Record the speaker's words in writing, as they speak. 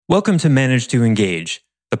Welcome to Manage to Engage,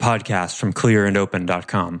 the podcast from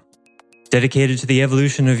clearandopen.com, dedicated to the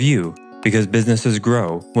evolution of you because businesses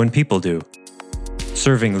grow when people do.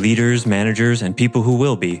 Serving leaders, managers, and people who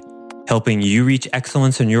will be, helping you reach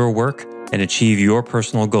excellence in your work and achieve your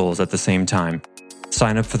personal goals at the same time.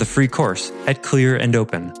 Sign up for the free course at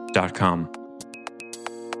clearandopen.com.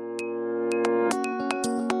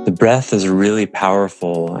 The breath is a really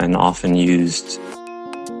powerful and often used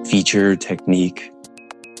feature, technique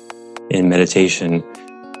in meditation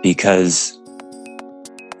because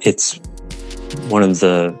it's one of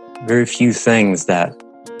the very few things that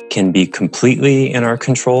can be completely in our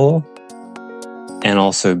control and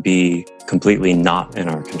also be completely not in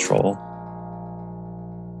our control.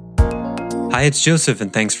 Hi, it's Joseph,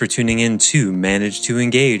 and thanks for tuning in to Manage to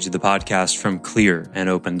Engage, the podcast from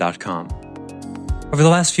clearandopen.com. Over the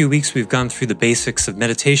last few weeks, we've gone through the basics of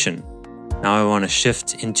meditation. Now I want to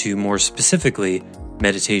shift into more specifically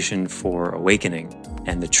meditation for awakening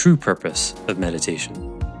and the true purpose of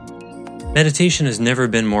meditation. Meditation has never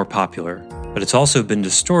been more popular, but it's also been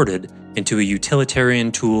distorted into a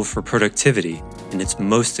utilitarian tool for productivity in its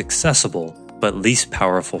most accessible but least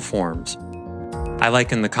powerful forms. I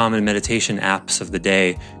liken the common meditation apps of the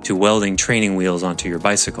day to welding training wheels onto your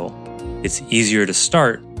bicycle. It's easier to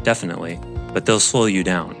start, definitely, but they'll slow you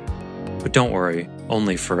down. But don't worry,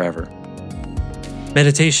 only forever.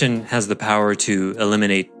 Meditation has the power to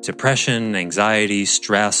eliminate depression, anxiety,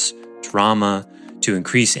 stress, drama, to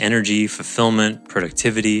increase energy, fulfillment,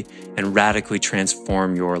 productivity, and radically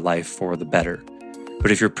transform your life for the better. But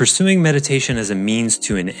if you're pursuing meditation as a means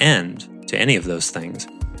to an end to any of those things,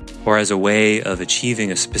 or as a way of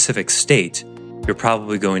achieving a specific state, you're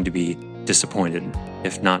probably going to be disappointed,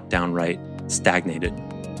 if not downright stagnated.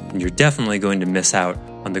 And you're definitely going to miss out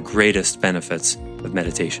on the greatest benefits of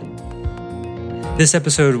meditation. This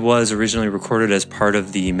episode was originally recorded as part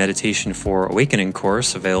of the Meditation for Awakening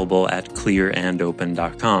course available at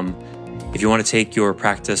clearandopen.com. If you want to take your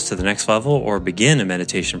practice to the next level or begin a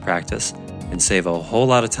meditation practice and save a whole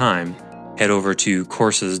lot of time, head over to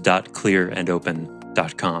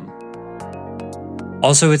courses.clearandopen.com.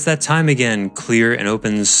 Also, it's that time again. Clear and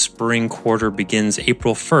Open's spring quarter begins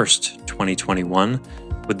April 1st, 2021,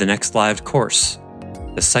 with the next live course,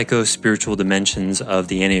 The Psycho-Spiritual Dimensions of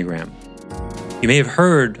the Enneagram. You may have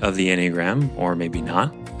heard of the Enneagram, or maybe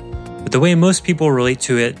not, but the way most people relate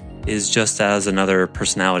to it is just as another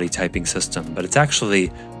personality typing system, but it's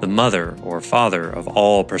actually the mother or father of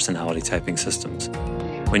all personality typing systems.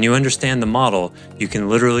 When you understand the model, you can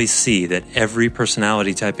literally see that every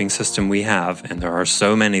personality typing system we have, and there are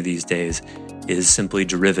so many these days, is simply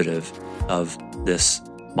derivative of this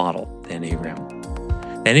model, the Enneagram.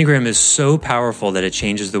 The Enneagram is so powerful that it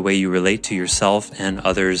changes the way you relate to yourself and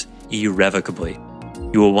others irrevocably.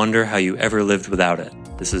 You will wonder how you ever lived without it.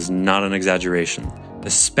 This is not an exaggeration,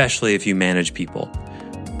 especially if you manage people.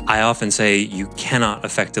 I often say you cannot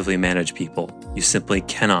effectively manage people. You simply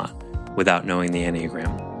cannot without knowing the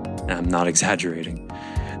Enneagram. And I'm not exaggerating.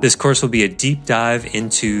 This course will be a deep dive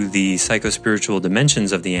into the psycho-spiritual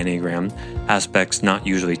dimensions of the Enneagram, aspects not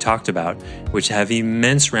usually talked about, which have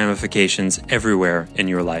immense ramifications everywhere in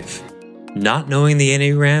your life. Not knowing the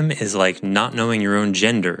Enneagram is like not knowing your own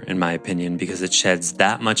gender, in my opinion, because it sheds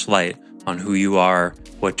that much light on who you are,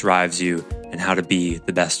 what drives you, and how to be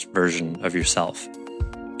the best version of yourself.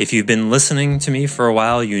 If you've been listening to me for a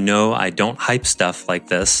while, you know I don't hype stuff like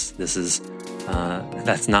this.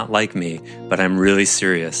 That's not like me, but I'm really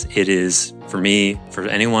serious. It is, for me, for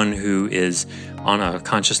anyone who is on a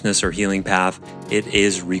consciousness or healing path, it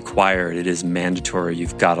is required. It is mandatory.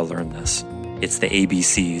 You've got to learn this. It's the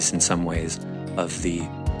ABCs in some ways of the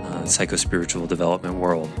psycho-spiritual development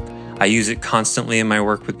world. I use it constantly in my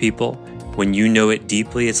work with people. When you know it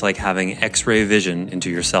deeply, it's like having X-ray vision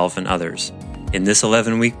into yourself and others. In this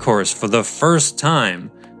 11-week course, for the first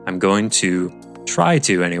time, I'm going to try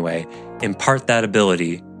to, anyway, impart that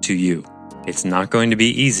ability to you. It's not going to be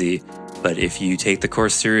easy, but if you take the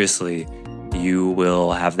course seriously, you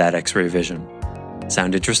will have that X-ray vision.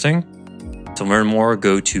 Sound interesting? To learn more,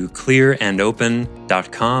 go to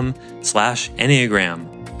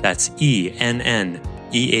clearandopen.com/Enneagram. That's ENNEAGRAM.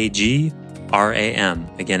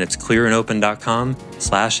 Again, it's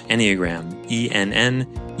clearandopen.com/Enneagram.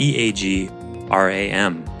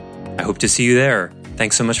 ENNEAGRAM. I hope to see you there.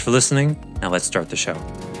 Thanks so much for listening. Now let's start the show.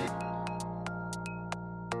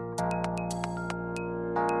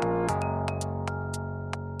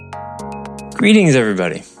 Greetings,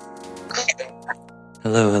 everybody.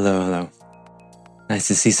 Hello. Nice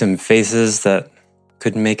to see some faces that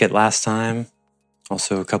couldn't make it last time.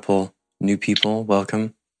 Also, a couple new people.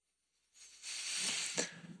 Welcome.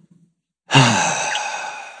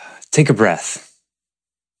 take a breath.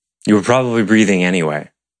 You were probably breathing anyway,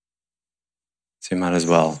 so you might as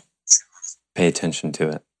well pay attention to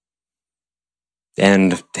it.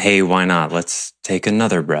 And hey, why not? Let's take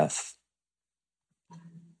another breath.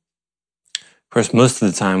 Of course, most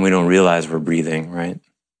of the time we don't realize we're breathing, right?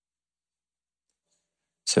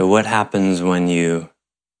 So what happens when you,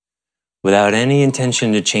 without any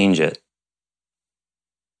intention to change it?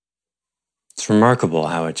 It's remarkable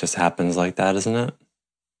how it just happens like that, isn't it?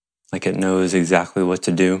 Like it knows exactly what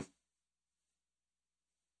to do.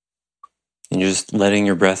 And you're just letting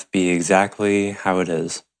your breath be exactly how it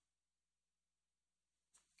is.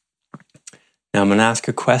 Now I'm going to ask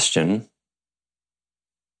a question.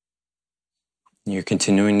 You're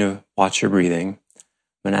continuing to watch your breathing.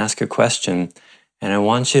 I'm going to ask a question, and I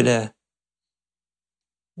want you to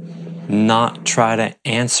not try to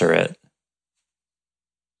answer it,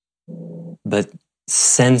 but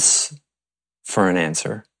sense for an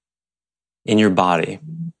answer in your body.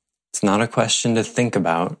 It's not a question to think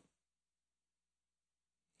about.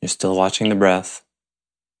 You're still watching the breath.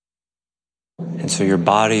 And so your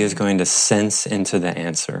body is going to sense into the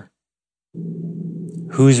answer.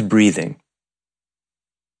 Who's breathing?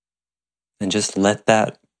 And just let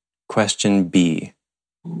that question be.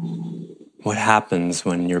 What happens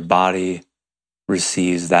when your body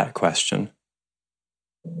receives that question?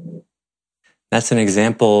 That's an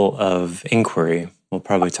example of inquiry. We'll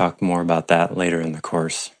probably talk more about that later in the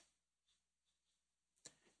course.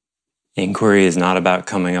 Inquiry is not about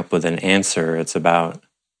coming up with an answer. It's about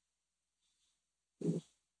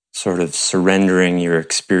sort of surrendering your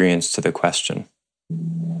experience to the question.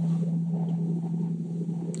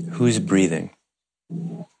 Who's breathing?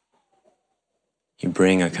 You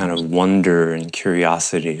bring a kind of wonder and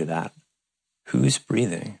curiosity to that. Who's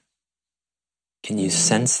breathing? Can you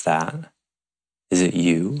sense that? Is it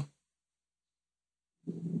you?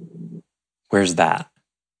 Where's that?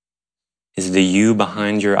 Is the you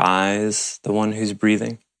behind your eyes the one who's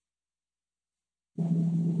breathing?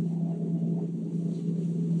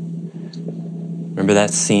 Remember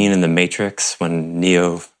that scene in The Matrix when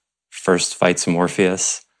Neo first fights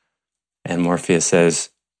Morpheus? And Morpheus says,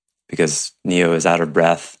 because Neo is out of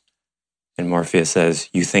breath, and Morpheus says,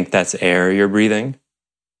 "You think that's air you're breathing?"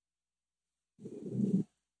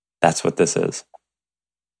 That's what this is.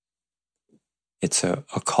 It's a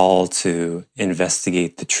call to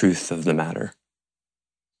investigate the truth of the matter.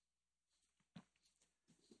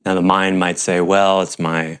 Now the mind might say, well, it's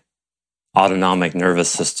my autonomic nervous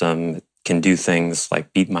system. It can do things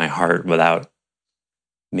like beat my heart without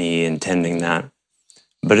me intending that.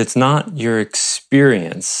 But it's not your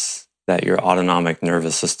experience that your autonomic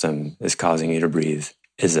nervous system is causing you to breathe,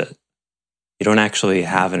 is it? You don't actually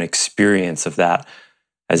have an experience of that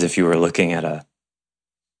as if you were looking at a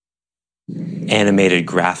animated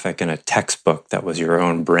graphic in a textbook that was your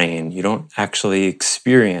own brain. You don't actually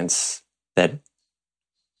experience that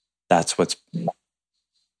that's what's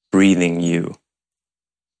breathing you.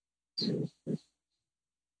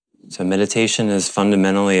 So meditation is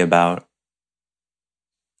fundamentally about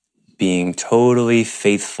being totally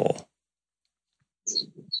faithful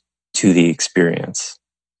to the experience.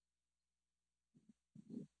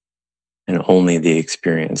 And only the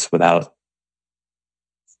experience, without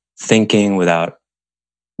thinking, without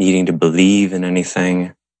needing to believe in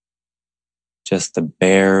anything, just the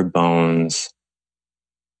bare bones.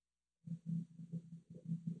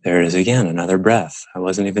 There it is again, another breath. I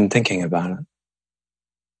wasn't even thinking about it.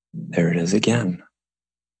 There it is again.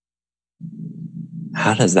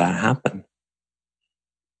 How does that happen?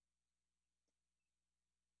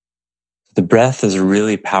 The breath is a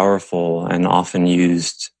really powerful and often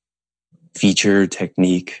used feature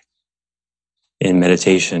technique in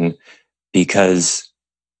meditation because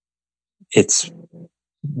it's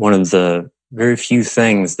one of the very few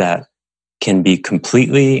things that can be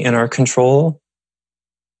completely in our control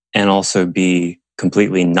and also be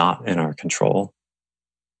completely not in our control.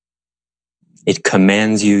 It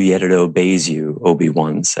commands you, yet it obeys you,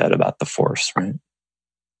 Obi-Wan said about the Force, right?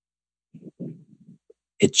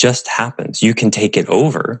 It just happens. You can take it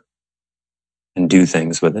over and do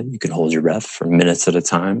things with it. You can hold your breath for minutes at a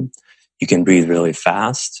time. You can breathe really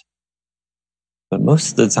fast. But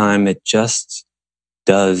most of the time, it just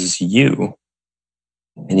does you.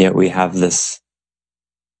 And yet we have this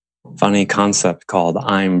funny concept called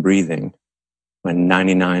I'm breathing, when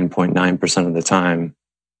 99.9% of the time,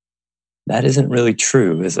 that isn't really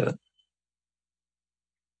true, is it?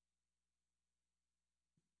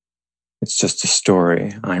 It's just a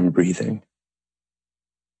story. I'm breathing.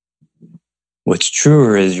 What's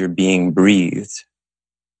truer is you're being breathed.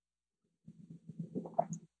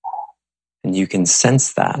 And you can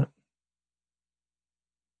sense that.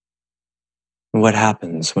 What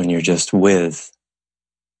happens when you're just with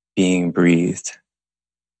being breathed?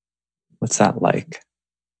 What's that like?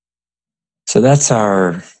 So that's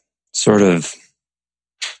our sort of,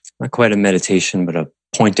 not quite a meditation, but a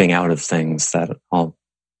pointing out of things that I'll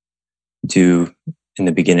do in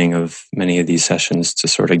the beginning of many of these sessions to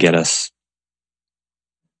sort of get us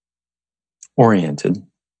oriented.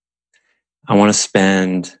 I want to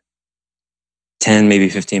spend 10, maybe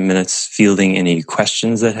 15 minutes fielding any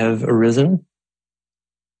questions that have arisen.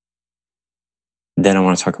 Then I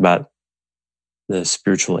want to talk about the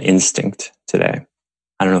spiritual instinct today.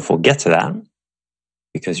 I don't know if we'll get to that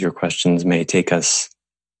because your questions may take us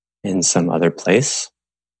in some other place.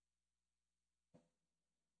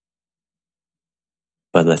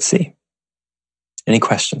 But let's see. Any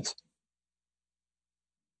questions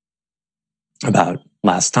about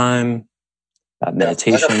last time, about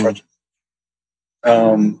meditation?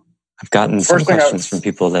 I've gotten some questions from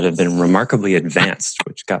people that have been remarkably advanced,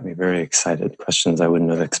 which got me very excited. Questions I wouldn't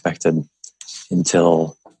have expected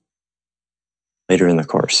until later in the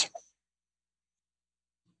course.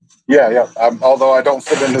 Yeah. Although I don't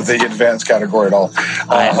fit into the advanced category at all.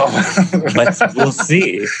 But we'll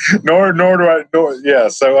see. Nor do I. Yeah.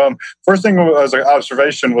 So first thing as an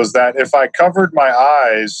observation was that if I covered my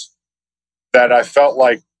eyes, that I felt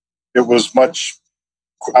like I was much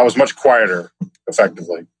quieter,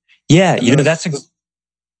 effectively. Yeah,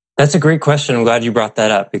 that's a great question. I'm glad you brought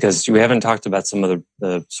that up because we haven't talked about some of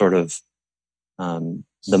the sort of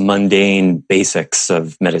the mundane basics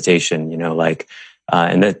of meditation.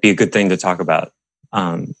 And that'd be a good thing to talk about.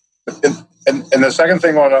 And the second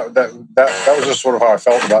thing on that was just sort of how I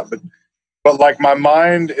felt about it. But like my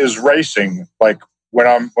mind is racing. Like when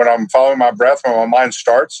I'm following my breath, when my mind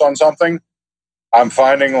starts on something, I'm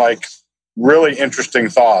finding like really interesting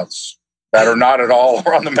thoughts that are not at all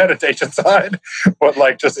on the meditation side, but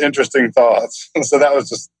like just interesting thoughts. So that was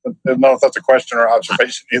just, I don't know if that's a question or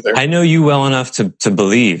observation either. I know you well enough to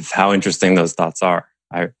believe how interesting those thoughts are.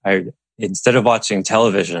 I instead of watching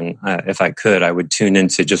television, if I could, I would tune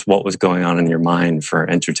into just what was going on in your mind for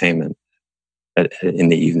entertainment in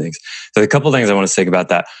the evenings. So a couple of things I want to say about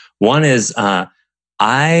that. One is, I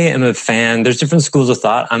am a fan. There's different schools of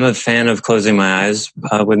thought. I'm a fan of closing my eyes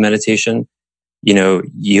with meditation.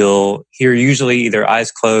 You'll hear usually either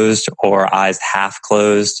eyes closed or eyes half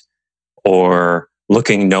closed, or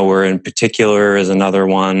looking nowhere in particular is another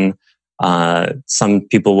one. Some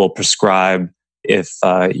people will prescribe, if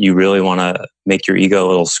you really want to make your ego a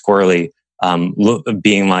little squirrely,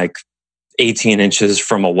 being like 18 inches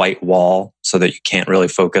from a white wall so that you can't really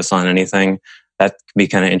focus on anything. That can be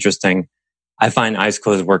kind of interesting. I find eyes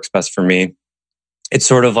closed works best for me. It's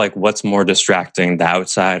sort of like what's more distracting, the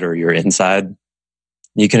outside or your inside.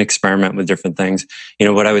 You can experiment with different things.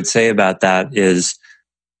 What I would say about that is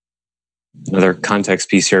another context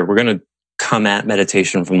piece here. We're going to come at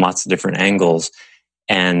meditation from lots of different angles.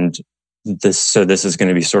 And this is going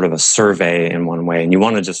to be sort of a survey in one way. And you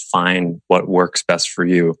want to just find what works best for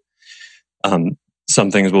you.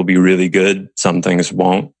 Some things will be really good. Some things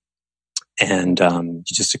won't. And you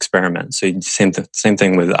just experiment. So same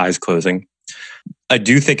thing with eyes closing. I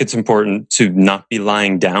do think it's important to not be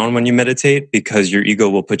lying down when you meditate because your ego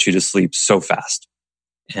will put you to sleep so fast.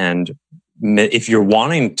 And if you're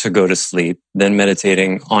wanting to go to sleep, then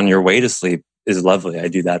meditating on your way to sleep is lovely. I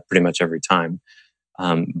do that pretty much every time.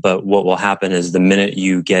 But what will happen is the minute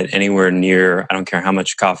you get anywhere near, I don't care how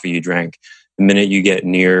much coffee you drank, the minute you get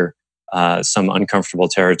near some uncomfortable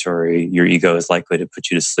territory, your ego is likely to put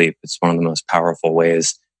you to sleep. It's one of the most powerful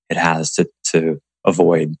ways it has to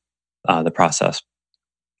avoid the process.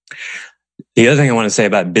 The other thing I want to say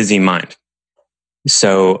about busy mind.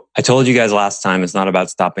 So I told you guys last time, it's not about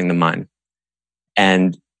stopping the mind.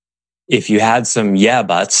 And if you had some yeah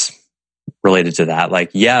buts related to that,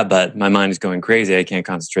 like, yeah, but my mind is going crazy, I can't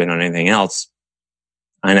concentrate on anything else.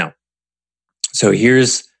 I know. So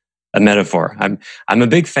here's a metaphor. I'm a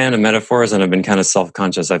big fan of metaphors, and I've been kind of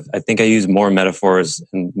self-conscious. I think I use more metaphors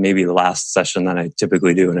in maybe the last session than I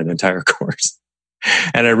typically do in an entire course.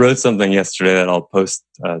 And I wrote something yesterday that I'll post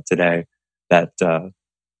today that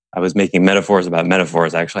I was making metaphors about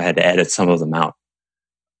metaphors. I actually had to edit some of them out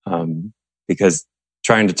because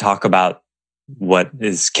trying to talk about what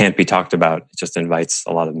can't be talked about, it just invites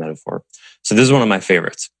a lot of metaphor. So this is one of my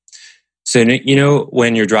favorites. So,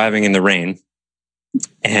 when you're driving in the rain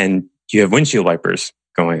and you have windshield wipers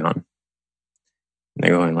going on, and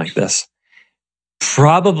they're going like this.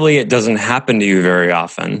 Probably it doesn't happen to you very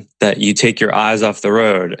often that you take your eyes off the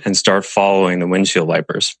road and start following the windshield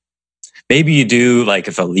wipers. Maybe you do, like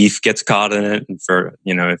if a leaf gets caught in it and for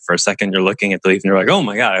a second you're looking at the leaf and you're like, oh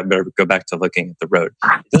my God, I better go back to looking at the road.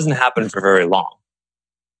 It doesn't happen for very long,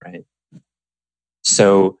 right?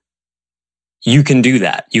 So you can do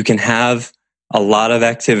that. You can have a lot of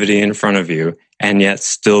activity in front of you and yet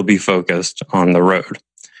still be focused on the road.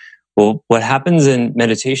 Well, what happens in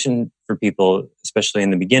meditation for people, especially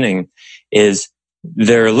in the beginning, is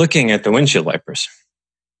they're looking at the windshield wipers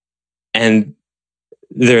and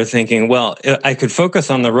they're thinking, well, I could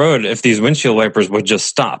focus on the road if these windshield wipers would just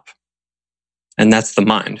stop. And that's the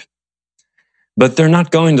mind. But they're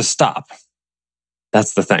not going to stop.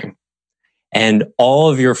 That's the thing. And all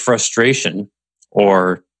of your frustration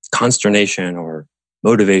or consternation or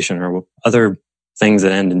motivation or other things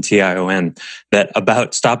that end in TION that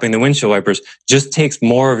about stopping the windshield wipers just takes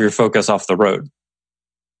more of your focus off the road.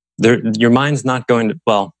 Your mind's not going to,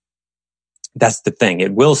 well, that's the thing.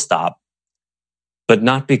 It will stop, but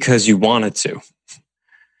not because you want it to.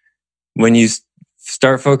 When you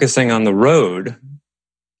start focusing on the road,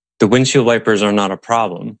 the windshield wipers are not a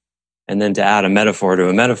problem. And then to add a metaphor to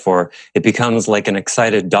a metaphor, it becomes like an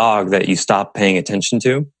excited dog that you stop paying attention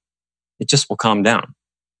to. It just will calm down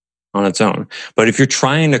on its own. But if you're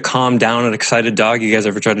trying to calm down an excited dog, you guys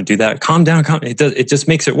ever try to do that? Calm down. It just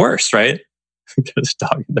makes it worse, right? There's a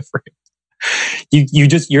dog in the frame.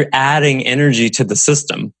 You're adding energy to the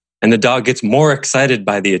system, and the dog gets more excited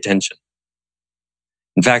by the attention.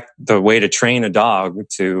 In fact, the way to train a dog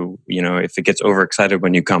to, if it gets overexcited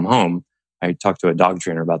when you come home, I talked to a dog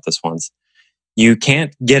trainer about this once. You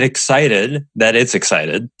can't get excited that it's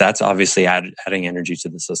excited. That's obviously adding energy to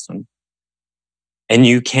the system. And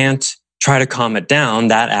you can't try to calm it down.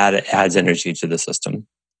 That adds energy to the system.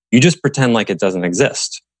 You just pretend like it doesn't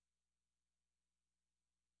exist.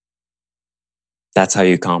 That's how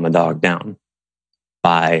you calm a dog down,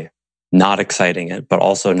 by not exciting it, but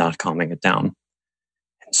also not calming it down.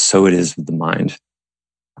 And so it is with the mind.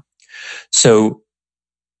 So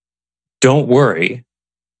don't worry.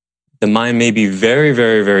 The mind may be very,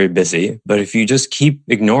 very, very busy, but if you just keep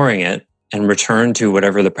ignoring it and return to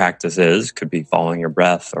whatever the practice is, could be following your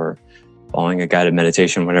breath or following a guided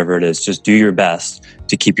meditation, whatever it is, just do your best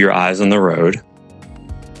to keep your eyes on the road.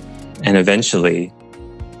 And eventually,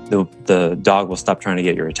 the dog will stop trying to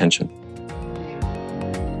get your attention.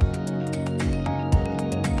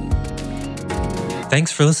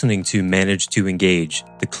 Thanks for listening to Manage to Engage,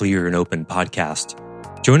 the Clear and Open podcast.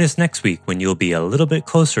 Join us next week when you'll be a little bit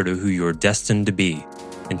closer to who you're destined to be.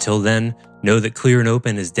 Until then, know that Clear and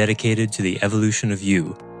Open is dedicated to the evolution of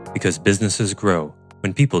you, because businesses grow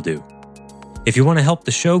when people do. If you want to help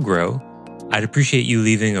the show grow, I'd appreciate you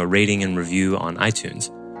leaving a rating and review on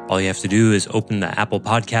iTunes. All you have to do is open the Apple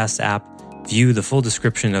Podcasts app, view the full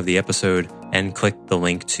description of the episode, and click the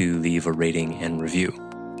link to leave a rating and review.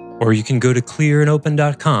 Or you can go to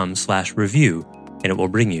clearandopen.com/review and it will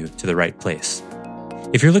bring you to the right place.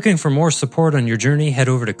 If you're looking for more support on your journey, head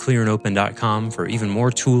over to clearandopen.com for even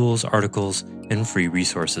more tools, articles, and free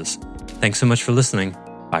resources. Thanks so much for listening.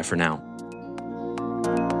 Bye for now.